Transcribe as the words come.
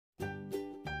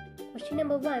Question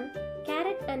number 1.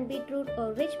 Carrot and beetroot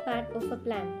are which part of a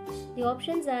plant? The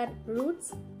options are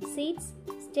roots, seeds,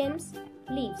 stems,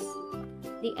 leaves.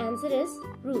 The answer is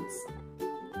roots.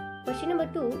 Question number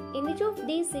 2. In which of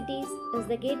these cities is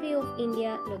the Gateway of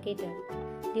India located?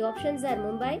 The options are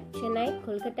Mumbai, Chennai,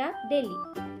 Kolkata, Delhi.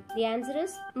 The answer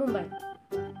is Mumbai.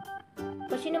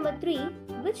 Question number 3.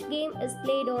 Which game is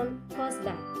played on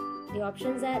horseback? The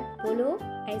options are polo,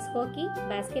 ice hockey,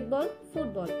 basketball,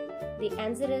 football. The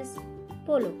answer is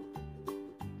polo.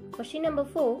 Question number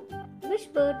 4.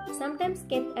 Which bird, sometimes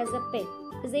kept as a pet,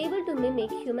 is able to mimic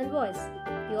human voice?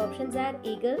 The options are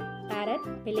eagle, parrot,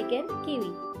 pelican,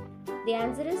 kiwi. The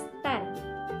answer is parrot.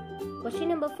 Question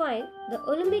number 5. The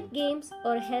Olympic Games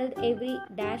are held every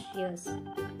dash years.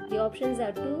 The options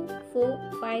are 2,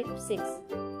 4, 5, 6.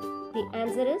 The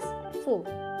answer is 4.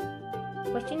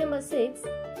 Question number 6.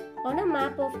 On a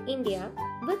map of India,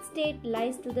 which state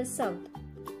lies to the south?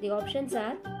 The options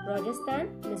are Rajasthan,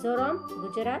 Mizoram,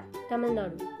 Gujarat, Tamil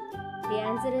Nadu. The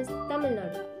answer is Tamil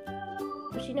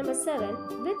Nadu. Question number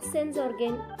 7. Which sense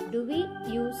organ do we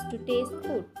use to taste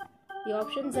food? The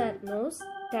options are nose,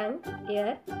 tongue,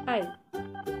 ear, eye.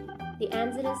 The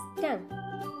answer is tongue.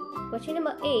 Question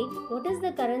number 8. What is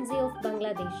the currency of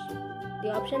Bangladesh?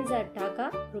 The options are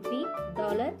taka, rupee,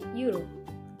 dollar, euro.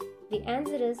 The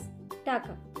answer is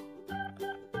taka.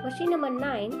 Question number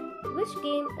 9. Which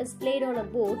game is played on a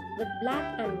board with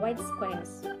black and white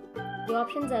squares? The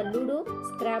options are Ludo,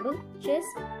 Scrabble, Chess,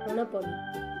 Monopoly.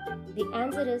 The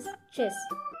answer is chess.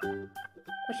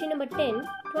 Question number 10.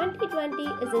 2020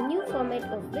 is a new format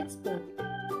of which sport?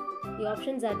 The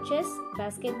options are chess,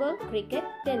 basketball, cricket,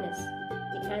 tennis.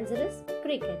 The answer is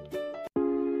cricket.